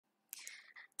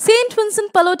St.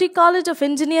 Vincent Pallotti College of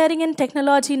Engineering and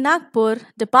Technology, Nagpur,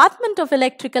 Department of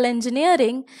Electrical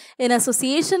Engineering, in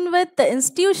association with the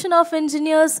Institution of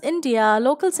Engineers India,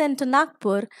 Local Center,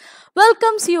 Nagpur,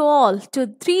 welcomes you all to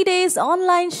 3 days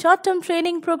online short-term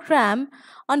training program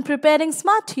on preparing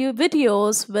smart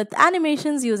videos with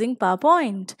animations using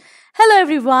PowerPoint. Hello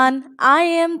everyone, I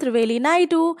am Triveli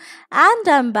Naidu and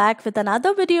I'm back with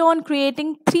another video on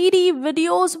creating 3D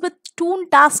videos with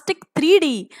Toontastic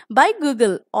 3D by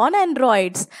Google on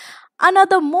Androids.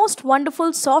 Another most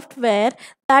wonderful software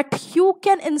that you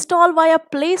can install via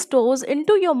Play Stores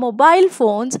into your mobile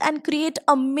phones and create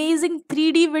amazing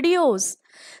 3D videos.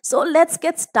 So let's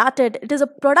get started. It is a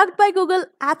product by Google,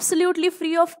 absolutely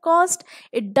free of cost.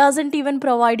 It doesn't even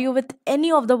provide you with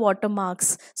any of the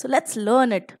watermarks. So let's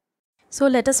learn it. So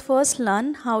let us first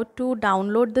learn how to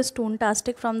download this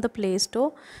Toontastic from the Play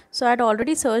Store. So I had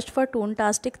already searched for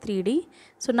Toontastic 3D.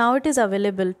 So now it is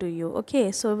available to you.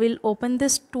 Okay, so we'll open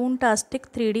this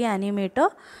Toontastic 3D animator.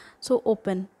 So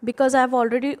open, because I have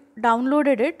already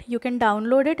downloaded it. You can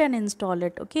download it and install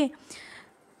it. Okay.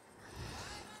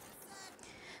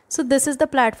 So this is the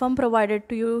platform provided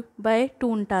to you by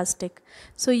Toontastic.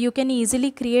 So you can easily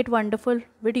create wonderful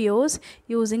videos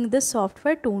using this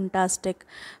software Toontastic.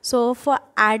 So for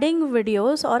adding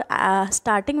videos or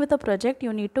starting with a project,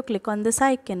 you need to click on this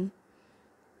icon.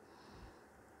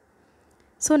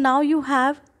 So now you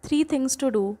have 3 things to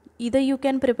do. Either you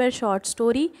can prepare short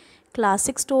story,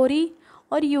 classic story,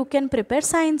 or you can prepare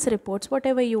science reports,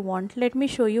 whatever you want. Let me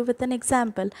show you with an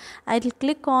example. I'll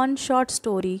click on short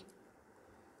story.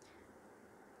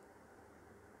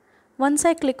 Once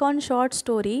I click on short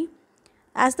story,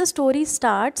 as the story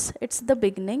starts, it's the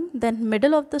beginning, then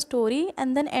middle of the story,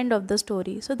 and then end of the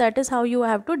story. So that is how you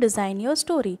have to design your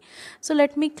story. So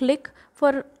let me click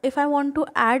for, if I want to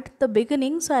add the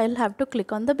beginning, so I'll have to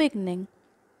click on the beginning.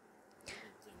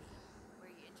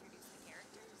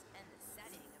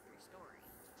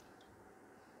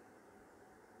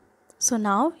 So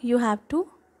now you have to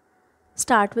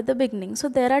start with the beginning. So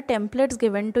there are templates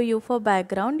given to you for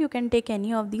background. You can take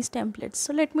any of these templates.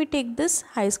 So let me take this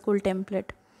high school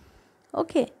template.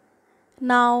 Okay.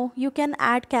 Now you can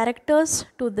add characters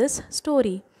to this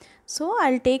story. So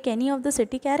I'll take any of the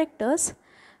city characters.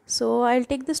 So I'll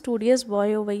take the studious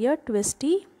boy over here,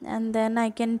 Twisty, and then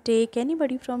I can take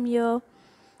anybody from here.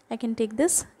 I can take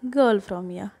this girl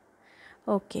from here.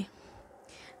 Okay.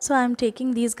 So I'm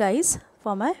taking these guys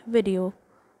for my video.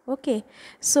 Okay,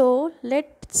 so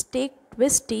let's take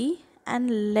Twisty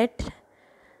and let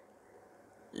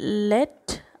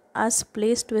us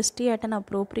place Twisty at an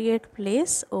appropriate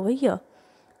place over here.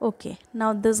 Okay,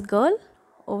 now this girl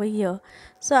over here.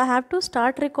 So I have to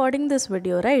start recording this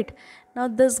video, right? Now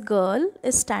this girl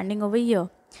is standing over here.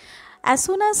 As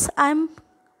soon as I'm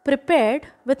prepared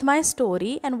with my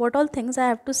story and what all things I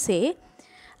have to say,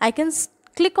 I can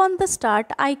click on the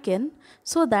start icon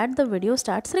so that the video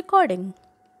starts recording.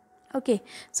 Okay,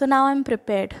 so now I'm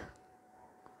prepared.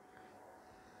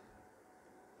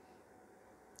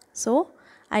 So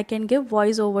I can give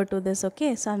voice over to this.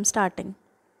 Okay, so I'm starting.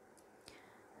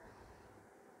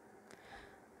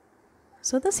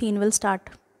 So the scene will start.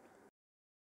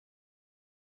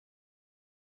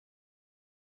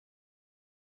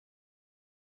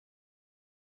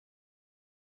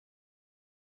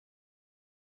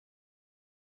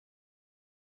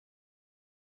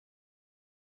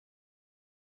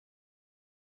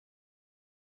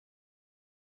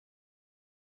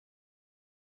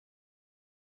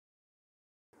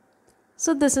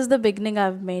 So this is the beginning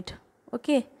I've made.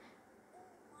 Okay.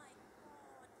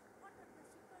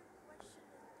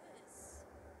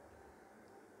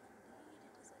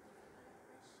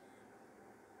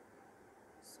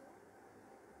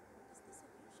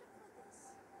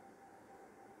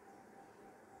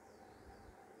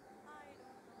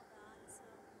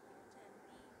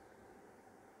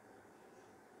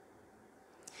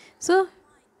 So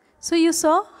you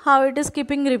saw how it is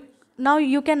keeping. Now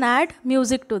you can add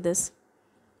music to this.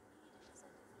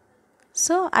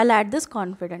 So I'll add this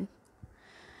confident.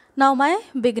 Now my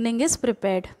beginning is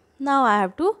prepared. Now I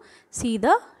have to see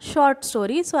the short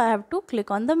story. So I have to click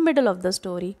on the middle of the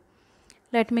story.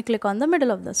 Let me click on the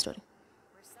middle of the story.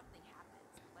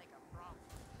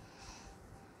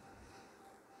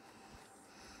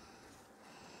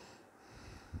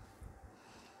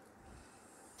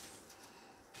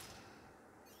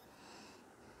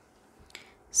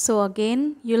 So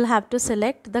again you'll have to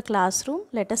select the classroom.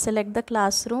 Let us select the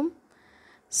classroom.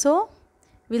 So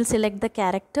we'll select the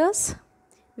characters.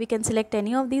 We can select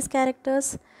any of these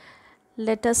characters.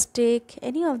 Let us take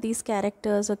any of these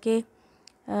characters. Okay,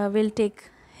 we'll take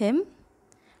him,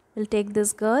 we'll take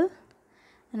this girl,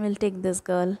 and we'll take this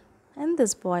girl and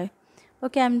this boy.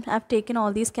 Okay, I've taken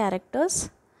all these characters.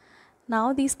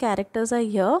 Now these characters are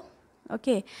here.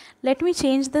 Okay, let me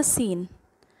change the scene.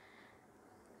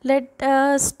 Let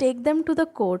us take them to the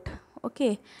court.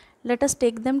 Okay, let us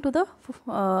take them to the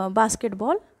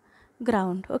basketball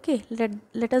ground. Okay,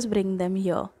 let us bring them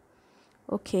here.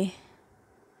 Okay,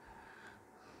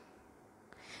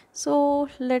 so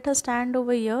let her stand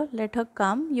over here, let her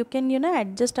come. You can,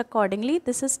 adjust accordingly.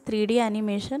 This is 3D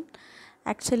animation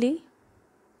actually.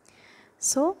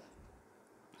 So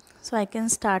I can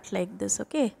start like this.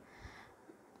 Okay,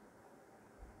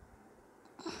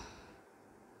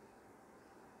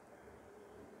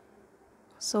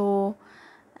 so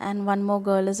and one more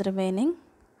girl is remaining,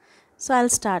 so I'll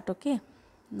start. Okay,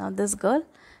 now this girl,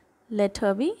 let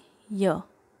her be here.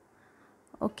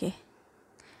 Okay,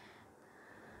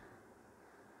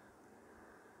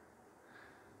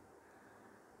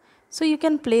 so you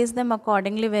can place them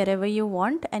accordingly wherever you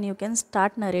want, and you can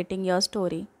start narrating your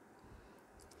story.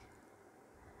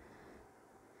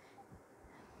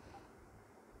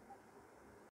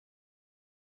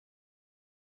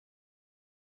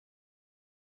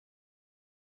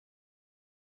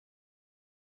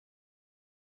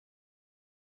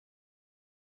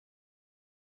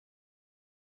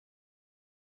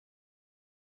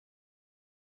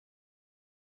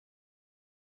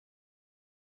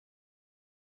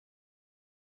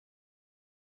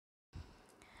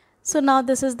 So now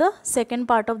this is the second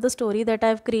part of the story that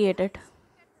I've created.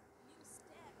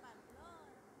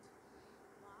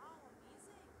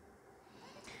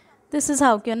 This is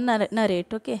how you can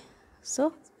narrate. Okay,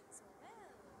 so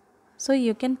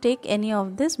you can take any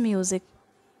of this music.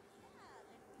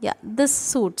 Yeah, this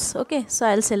suits. Okay, so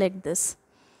I'll select this.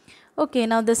 Okay,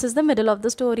 now this is the middle of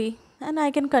the story, and I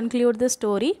can conclude the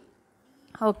story.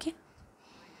 Okay,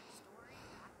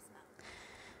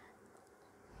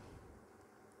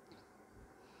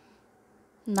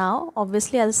 now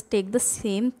obviously I'll take the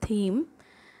same theme,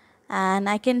 and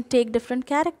I can take different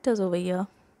characters over here.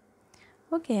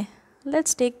 Okay,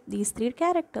 let's take these three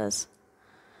characters.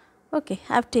 Okay,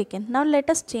 I've taken. Now let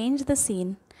us change the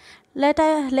scene.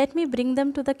 Let me bring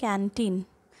them to the canteen.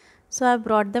 So I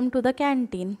brought them to the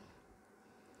canteen.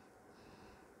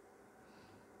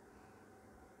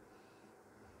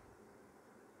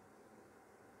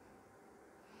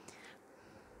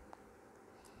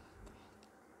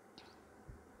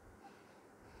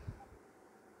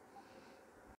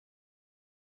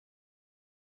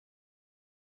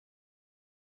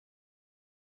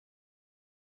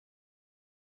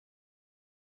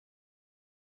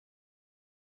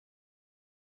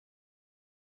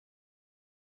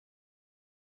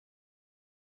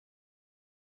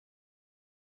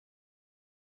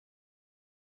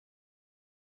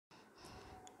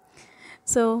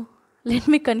 So let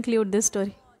me conclude this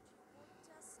story.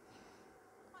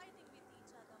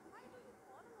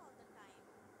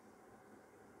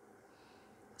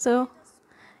 So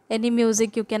any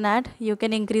music you can add, you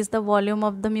can increase the volume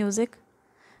of the music.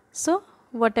 So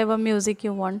whatever music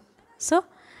you want. So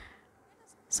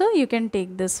you can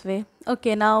take this way.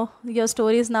 Okay, now your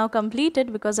story is now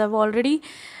completed because I've already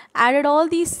added all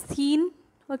these scene.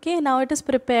 Okay, now it is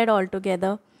prepared all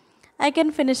together. I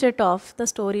can finish it off. The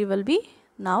story will be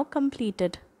now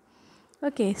completed.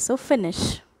 Okay, so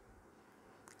finish.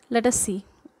 Let us see.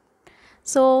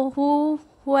 So who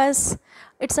has,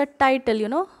 it's a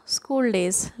title, school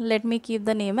days. Let me keep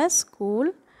the name as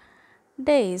school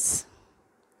days.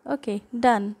 Okay,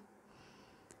 done.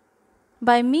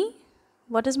 By me,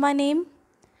 what is my name?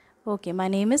 Okay, my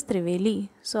name is Triveli.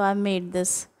 So I made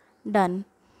this. Done.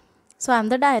 So I'm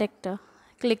the director.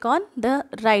 Click on the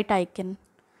right icon.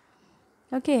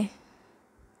 Okay.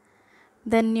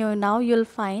 Then now you'll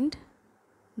find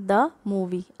the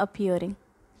movie appearing.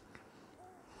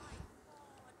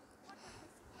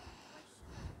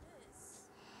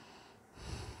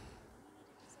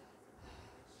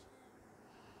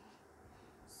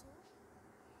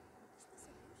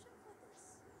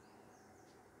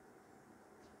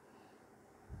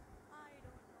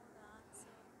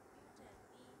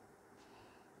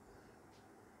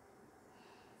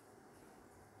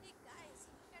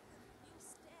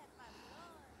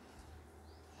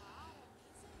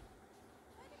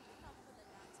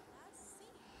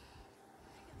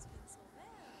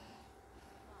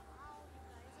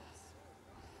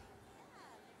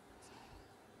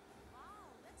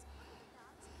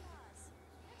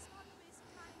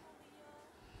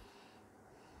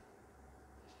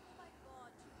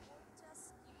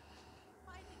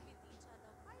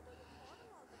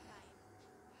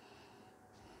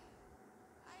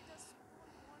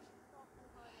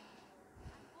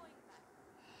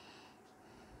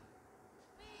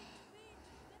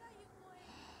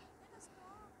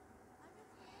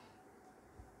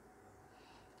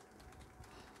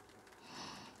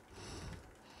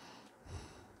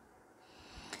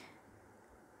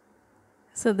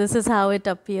 So this is how it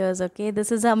appears. Okay,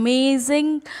 this is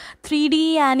amazing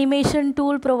 3D animation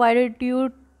tool provided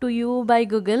to you by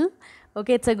Google.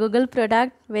 Okay, it's a Google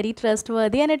product, very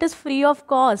trustworthy, and it is free of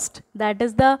cost. That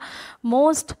is the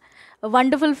most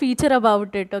wonderful feature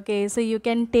about it. Okay, so you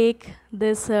can take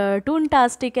this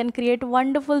Toontastic and create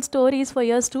wonderful stories for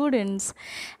your students.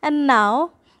 And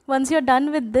now once you're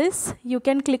done with this, you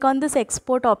can click on this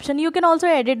export option. You can also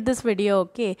edit this video.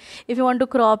 Okay, if you want to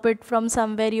crop it from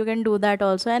somewhere, you can do that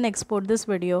also and export this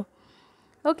video.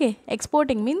 Okay,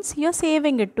 exporting means you're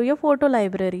saving it to your photo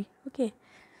library. Okay,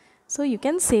 so you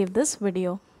can save this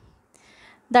video.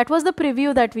 That was the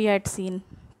preview that we had seen.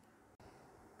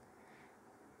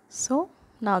 So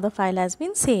now the file has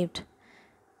been saved.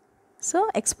 So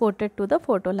export it to the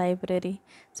photo library.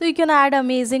 So you can add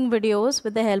amazing videos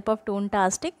with the help of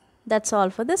Toontastic. That's all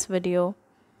for this video.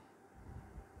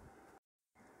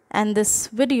 And this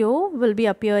video will be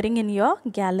appearing in your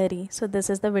gallery. So this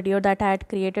is the video that I had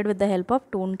created with the help of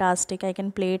Toontastic. I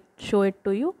can play it, show it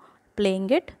to you,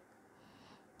 playing it.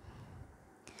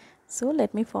 So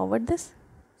let me forward this.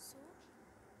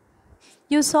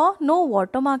 You saw no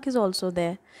watermark is also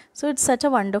there. So it's such a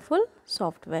wonderful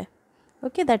software,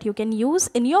 okay, that you can use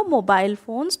in your mobile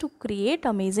phones to create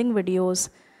amazing videos.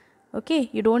 Okay,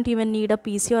 you don't even need a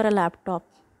PC or a laptop.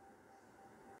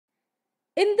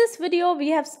 In this video,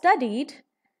 we have studied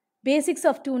basics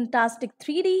of Toontastic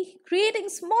 3D, creating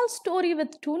small story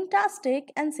with Toontastic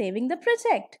and saving the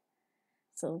project.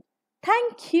 So,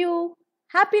 thank you.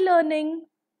 Happy learning.